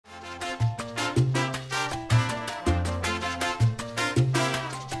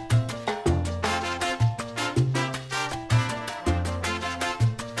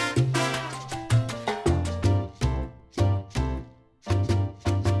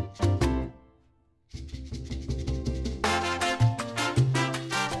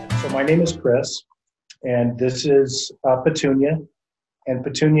So my name is Chris, and this is Petunia. And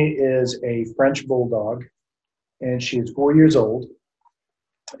Petunia is a French bulldog, and she is 4 years old.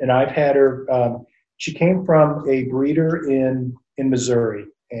 And I've had her. She came from a breeder in Missouri,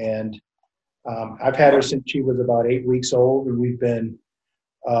 and I've had her since she was about 8 weeks old, and we've been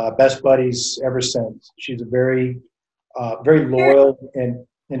best buddies ever since. She's a very loyal and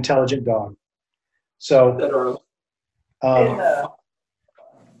intelligent dog. So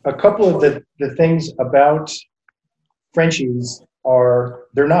a couple of the things about Frenchies are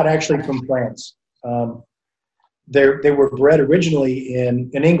they're not actually from France. They were bred originally in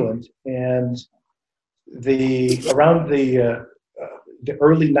England, and around the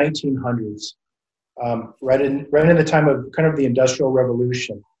early 1900s, right in the time of kind of the Industrial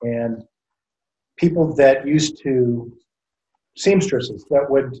Revolution, and people that used to seamstresses that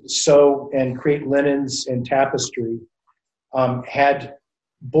would sew and create linens and tapestry had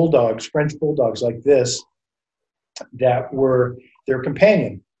bulldogs, French bulldogs like this, that were their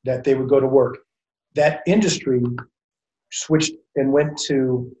companion, that they would go to work. That industry switched and went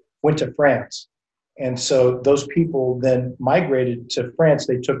to France. And so those people then migrated to France.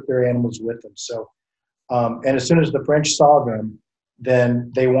 They took their animals with them. So, and as soon as the French saw them,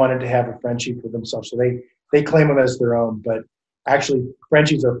 then they wanted to have a Frenchie for themselves. So they claim them as their own, but actually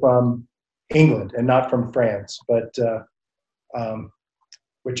Frenchies are from England and not from France. But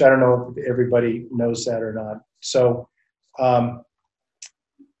which I don't know if everybody knows that or not. So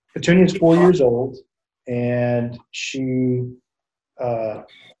Petunia's 4 years old, and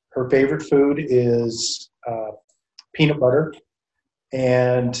her favorite food is peanut butter,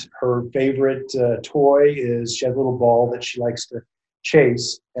 and her favorite toy is she has a little ball that she likes to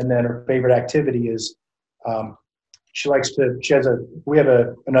chase, and then her favorite activity is we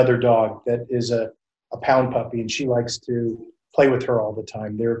have another dog that is a pound puppy, and she likes to play with her all the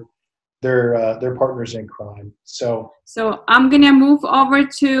time. They're partners in crime. So I'm gonna move over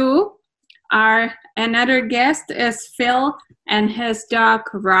to our another guest is Phil and his dog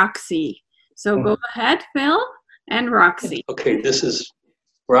Roxy. So go ahead, Phil and Roxy. Okay, this is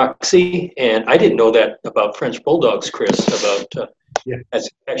Roxy, and I didn't know that about French bulldogs, Chris. That's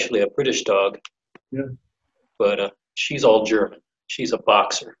actually a British dog. Yeah. But she's all German. She's a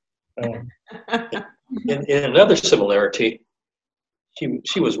boxer. Oh. In another similarity,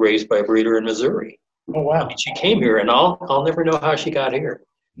 she was raised by a breeder in Missouri. Oh wow! I mean, she came here, and I'll never know how she got here,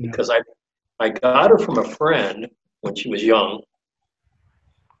 because I got her from a friend when she was young.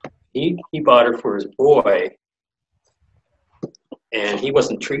 He bought her for his boy, and he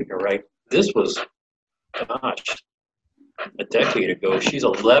wasn't treating her right. This was, gosh, a decade ago. She's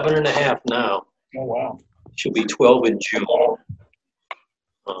 11 and a half now. Oh wow! She'll be 12 in June.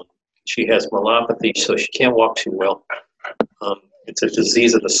 She has myelopathy, so she can't walk too well. It's a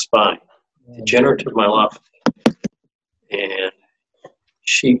disease of the spine, degenerative myelopathy. And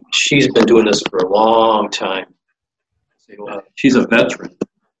she's been doing this for a long time. She's a veteran.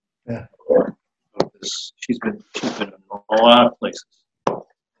 Yeah. She's been in a lot of places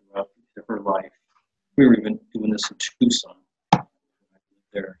throughout her life. We were even doing this in Tucson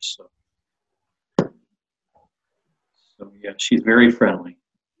there. So yeah, she's very friendly.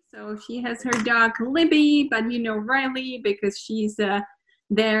 So she has her dog Libby, but you know Riley because she's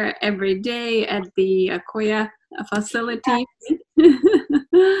there every day at the Koya facility. And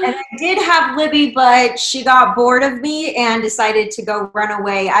I did have Libby, but she got bored of me and decided to go run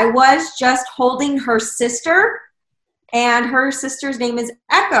away. I was just holding her sister, and her sister's name is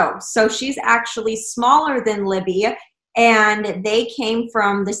Echo. So she's actually smaller than Libby, and they came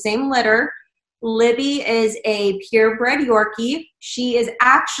from the same litter. Libby is a purebred Yorkie. She is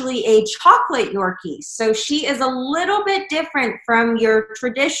actually a chocolate Yorkie. So she is a little bit different from your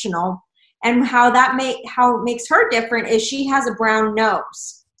traditional. And how it makes her different is she has a brown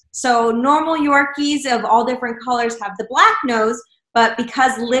nose. So normal Yorkies of all different colors have the black nose, but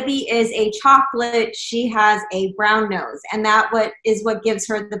because Libby is a chocolate, she has a brown nose. And what gives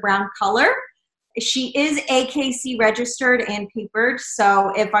her the brown color. She is AKC registered and papered,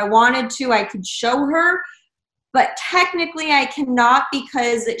 so if I wanted to, I could show her, but technically I cannot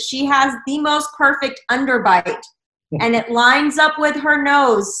because she has the most perfect underbite, and it lines up with her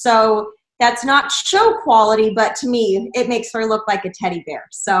nose, so that's not show quality, but to me, it makes her look like a teddy bear,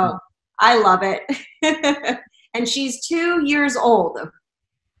 so I love it. And she's 2 years old. Thank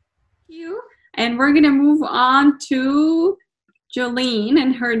you. And we're going to move on to Jolene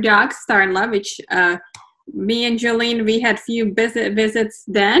and her dog Starla, which me and Jolene, we had few visits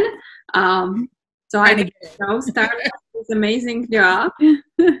then. So I didn't know Starla is an amazing dog.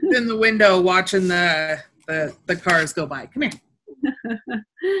 In the window watching the cars go by. Come here.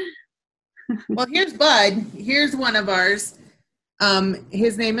 Well, here's Bud. Here's one of ours.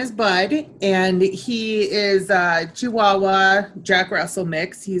 His name is Bud, and he is a Chihuahua Jack Russell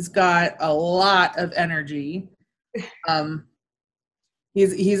mix. He's got a lot of energy.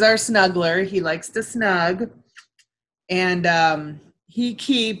 He's our snuggler. He likes to snug, and he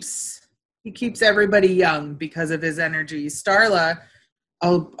keeps everybody young because of his energy. Starla,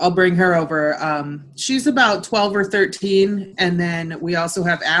 I'll bring her over. She's about 12 or 13, and then we also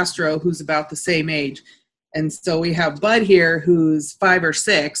have Astro, who's about the same age. And so we have Bud here, who's 5 or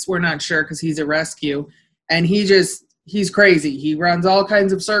 6. We're not sure because he's a rescue. And he's crazy. He runs all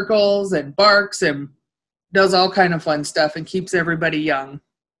kinds of circles and barks and does all kind of fun stuff and keeps everybody young.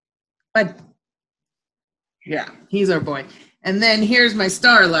 But yeah, he's our boy. And then here's my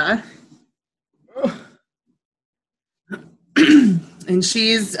Starla. And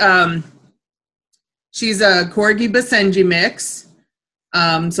she's a Corgi Basenji mix.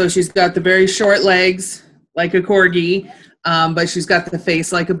 So she's got the very short legs like a Corgi, but she's got the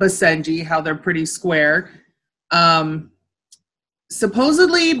face like a Basenji, how they're pretty square.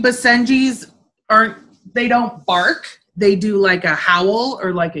 Supposedly Basenjis they don't bark. They do like a howl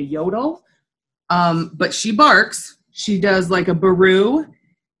or like a yodel. But she barks. She does like a baroo,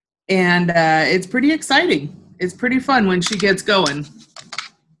 and it's pretty exciting. It's pretty fun when she gets going,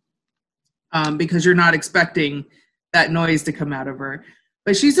 because you're not expecting that noise to come out of her.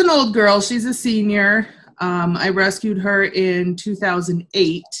 But she's an old girl. She's a senior. I rescued her in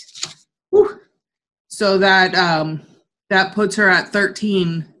 2008. Whew. So that puts her at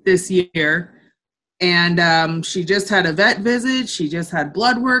 13 this year. And she just had a vet visit. She just had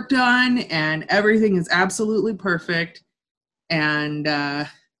blood work done, and everything is absolutely perfect. And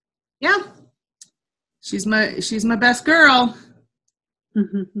yeah, she's my best girl.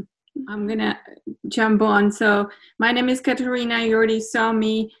 I'm gonna jump on. So my name is Katerina. You already saw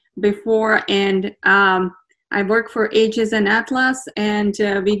me before, and I work for Ages and Atlas, and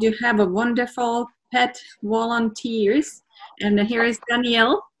we do have a wonderful pet volunteers. And here is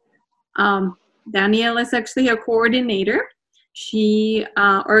Danielle. Danielle is actually a coordinator. She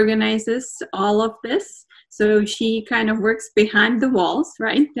organizes all of this. So she kind of works behind the walls,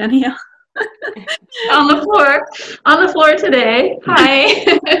 right, Danielle? on the floor today. Hi.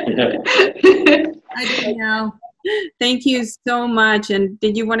 Hi, Danielle. Thank you so much. And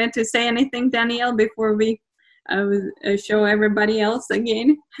did you wanted to say anything, Danielle, before we show everybody else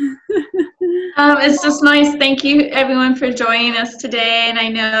again? It's just nice. Thank you, everyone, for joining us today. And I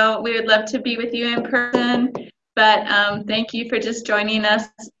know we would love to be with you in person, but thank you for just joining us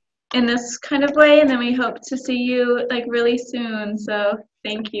in this kind of way. And then we hope to see you like really soon. So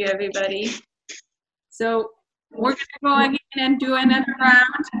thank you, everybody. So we're gonna go again and do another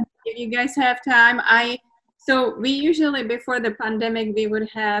round if you guys have time. So we usually, before the pandemic, we would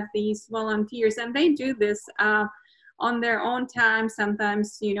have these volunteers, and they do this on their own time.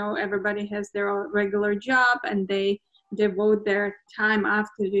 Sometimes, everybody has their own regular job, and they devote their time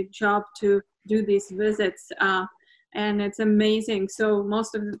after the job to do these visits. And it's amazing. So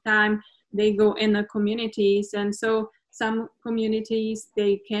most of the time they go in the communities, and so some communities,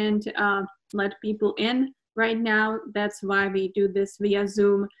 they can't let people in right now. That's why we do this via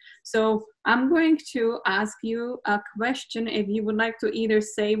Zoom. So I'm going to ask you a question. If you would like to either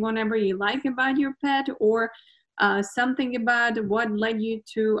say whatever you like about your pet, or something about what led you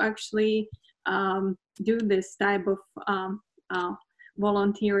to actually do this type of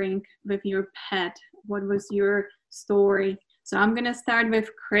volunteering with your pet. What was your story? So I'm going to start with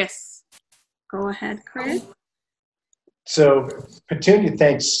Chris. Go ahead, Chris. So Petunia,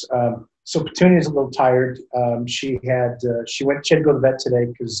 thanks. So Petunia's a little tired. She had to go to the vet today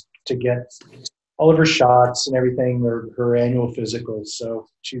to get all of her shots and everything, her annual physical. So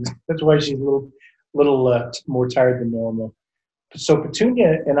that's why she's a little more tired than normal. So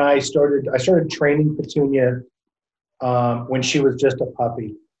Petunia and I started training Petunia when she was just a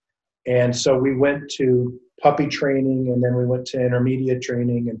puppy. And so we went to puppy training, and then we went to intermediate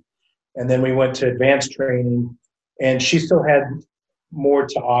training, and then we went to advanced training, and she still had more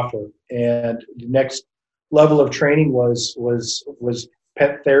to offer. And the next level of training was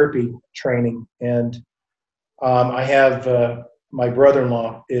pet therapy training. And I have my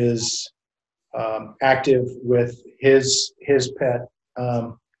brother-in-law is active with his pet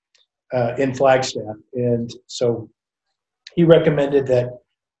in Flagstaff, and so he recommended that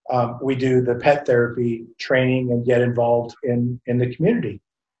we do the pet therapy training and get involved in the community.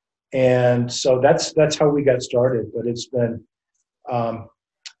 And so that's how we got started. But it's been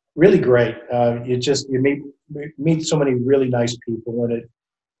really great. You meet so many really nice people, and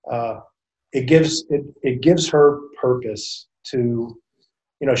it gives her purpose to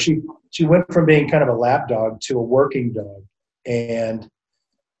she went from being kind of a lap dog to a working dog, and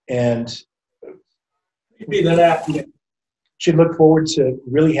Be the lap. she looked forward to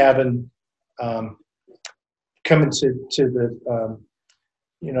really having coming to the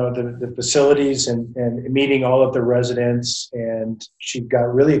the facilities and meeting all of the residents, and she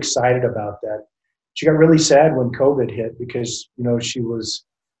got really excited about that. She got really sad when COVID hit because she was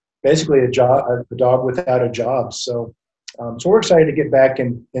basically a dog without a job. So we're excited to get back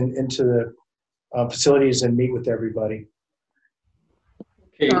into the facilities and meet with everybody.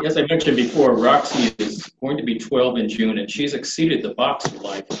 Okay, as I mentioned before, Roxy is going to be 12 in June, and she's exceeded the boxer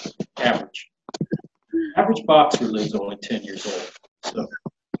life average. Average boxer lives only 10 years old, so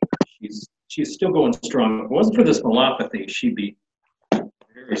she's still going strong. If it wasn't for this myelopathy, she'd be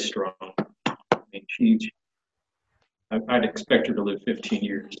very strong. I mean, I'd expect her to live 15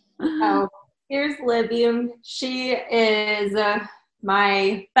 years. Oh, here's Libby. She is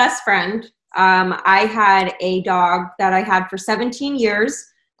my best friend. I had a dog that I had for 17 years,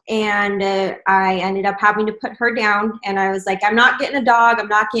 and I ended up having to put her down, and I was like, I'm not getting a dog. I'm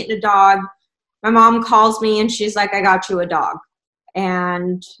not getting a dog. My mom calls me, and she's like, I got you a dog.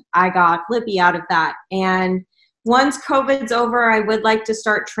 And I got Libby out of that. And once COVID's over, I would like to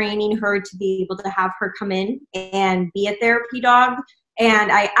start training her to be able to have her come in and be a therapy dog.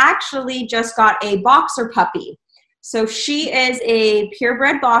 And I actually just got a boxer puppy. So she is a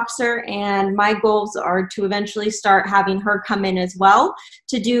purebred boxer, and my goals are to eventually start having her come in as well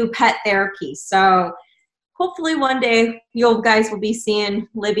to do pet therapy. So hopefully one day you guys will be seeing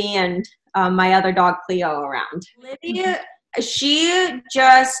Libby and my other dog Cleo around. Libby, she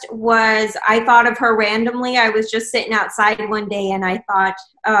just was, I thought of her randomly. I was just sitting outside one day and I thought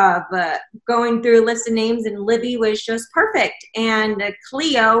of going through a list of names, and Libby was just perfect. And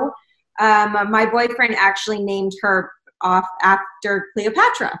Cleo, my boyfriend actually named her off after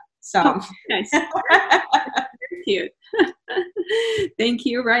Cleopatra. So nice. Very cute. Thank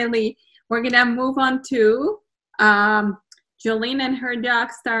you, Riley. We're gonna move on to Jolene and her dog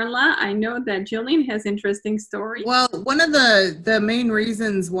Starla. I know that Jolene has interesting stories. Well, one of the main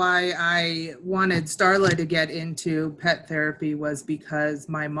reasons why I wanted Starla to get into pet therapy was because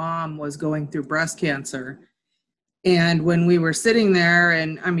my mom was going through breast cancer. And when we were sitting there,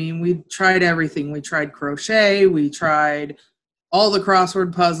 and I mean, we tried everything. We tried crochet, we tried all the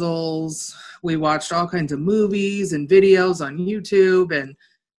crossword puzzles, we watched all kinds of movies and videos on YouTube, and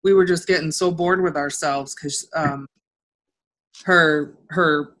we were just getting so bored with ourselves because her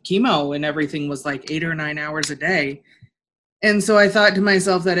chemo and everything was like 8 or 9 hours a day. And so I thought to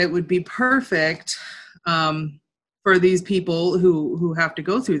myself that it would be perfect for these people who have to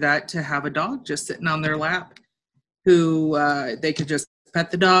go through that to have a dog just sitting on their lap, who they could just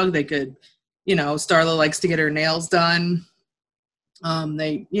pet the dog. They could, Starla likes to get her nails done.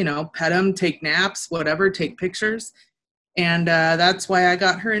 They, pet them, take naps, whatever, take pictures. And that's why I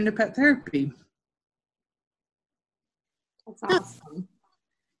got her into pet therapy. That's awesome.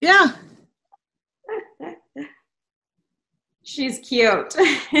 Yeah. She's cute.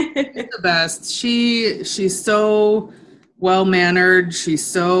 She's the best. She's so well-mannered. She's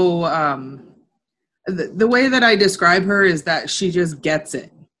so, the way that I describe her is that she just gets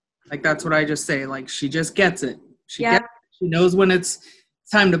it. Like, that's what I just say. Like, she just gets it. She knows when it's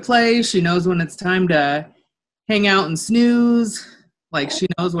time to play. She knows when it's time to hang out and snooze. Like, she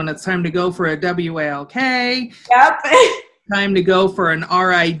knows when it's time to go for a WALK. Yep. Time to go for an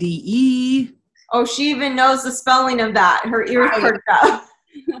RIDE. Oh, she even knows the spelling of that. Her ears perked up.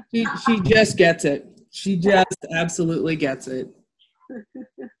 She just gets it. She just absolutely gets it.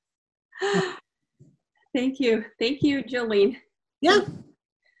 Thank you. Thank you, Jolene. Yeah.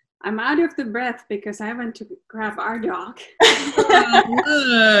 I'm out of the breath because I went to grab our dog.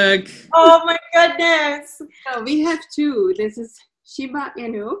 Look. Oh my goodness. So we have two. This is Shiba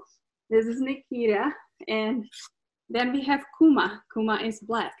Inu. This is Nikita. And then we have Kuma. Kuma is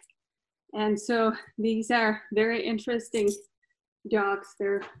black. And so these are very interesting dogs.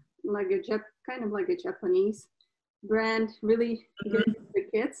 They're like kind of like a Japanese brand, really good for the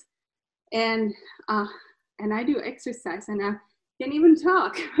kids. And I do exercise, and I can't even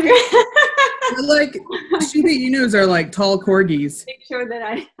talk. Like Shiba Inus are like tall corgis. Make sure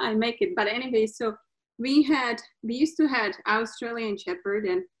that I make it. But anyway, so we used to have Australian Shepherd,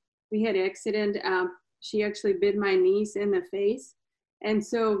 and we had an accident. She actually bit my niece in the face. And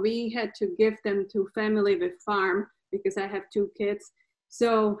so we had to give them to family with farm because I have two kids.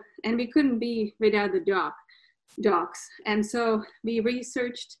 So, and we couldn't be without the dogs. And so we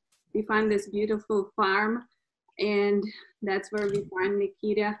researched, we found this beautiful farm, and that's where we found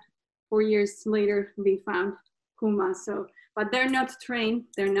Nikita. 4 years later, we found Kuma. So, but they're not trained.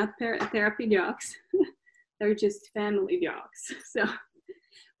 They're not therapy dogs. They're just family dogs. So,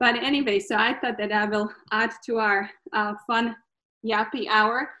 but anyway, so I thought that I will add to our fun Yappy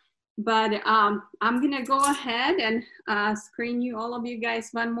hour. But I'm gonna go ahead and screen you, all of you guys,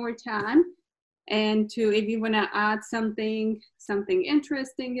 one more time. And if you wanna add something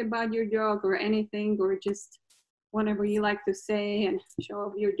interesting about your dog or anything, or just whatever you like to say and show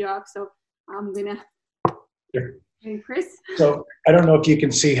off your dog. So I'm gonna. Sure. Hey, Chris. So I don't know if you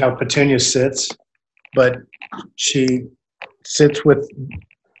can see how Petunia sits, but she sits with.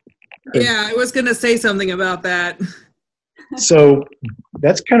 Yeah, I was going to say something about that. So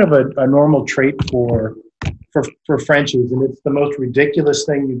that's kind of a normal trait for Frenchies, and it's the most ridiculous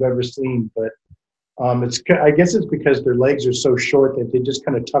thing you've ever seen. But I guess it's because their legs are so short that they just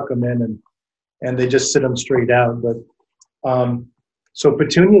kind of tuck them in and they just sit them straight out. But so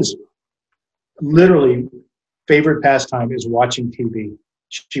Petunia's literally favorite pastime is watching TV.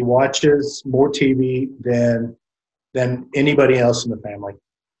 She watches more TV than anybody else in the family.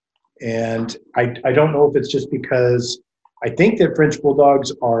 And I don't know if it's just because I think that French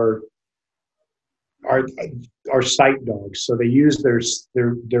Bulldogs are sight dogs, so they use their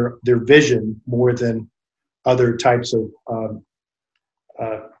vision more than other types of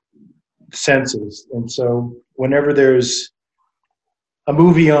senses. And so whenever there's a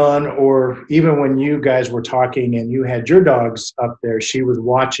movie on, or even when you guys were talking and you had your dogs up there, she was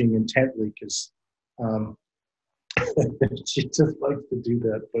watching intently because she just likes to do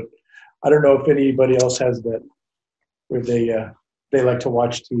that. But I don't know if anybody else has that, where they like to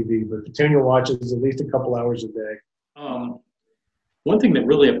watch TV. But Petunia watches at least a couple hours a day. One thing that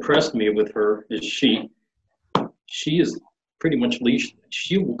really impressed me with her is she is pretty much leashed.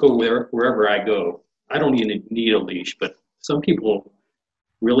 She will go wherever I go. I don't even need a leash, but some people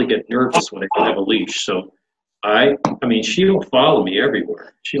really get nervous when they don't have a leash. So I mean, she'll follow me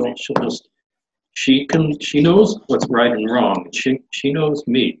everywhere. She knows what's right and wrong. She knows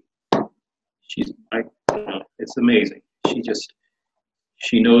me. It's amazing.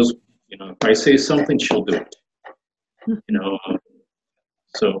 She knows, if I say something, she'll do it.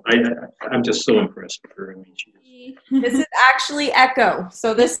 So I'm just so impressed with her. I mean, this is actually Echo.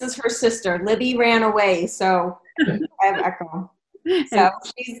 So this is her sister. Libby ran away, so I have Echo. So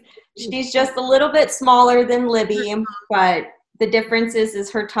she's just a little bit smaller than Libby, but the difference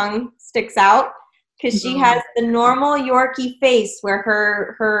is her tongue sticks out because she has the normal Yorkie face where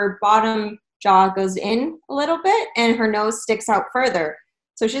her bottom jaw goes in a little bit and her nose sticks out further.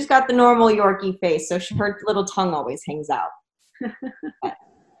 So she's got the normal Yorkie face, so her little tongue always hangs out.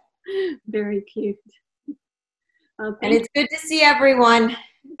 Very cute. And it's good to see everyone.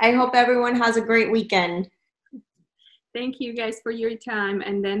 I hope everyone has a great weekend. Thank you guys for your time.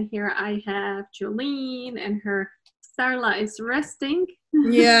 And then here I have Jolene, and her Starla is resting.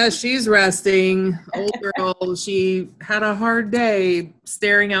 Yeah, she's resting. Old girl, she had a hard day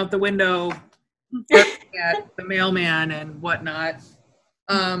staring out the window at the mailman and whatnot.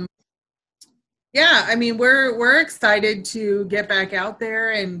 Yeah, I mean, we're excited to get back out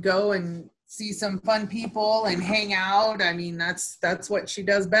there and go and see some fun people and hang out. I mean, that's what she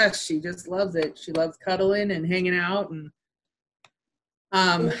does best. She just loves it. She loves cuddling and hanging out, and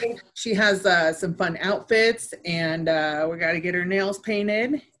she has some fun outfits, and we got to get her nails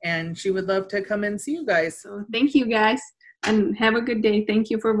painted, and she would love to come and see you guys. So thank you guys, and have a good day. Thank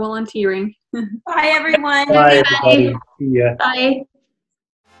you for volunteering. Bye, everyone. Bye, everybody. See ya. Bye.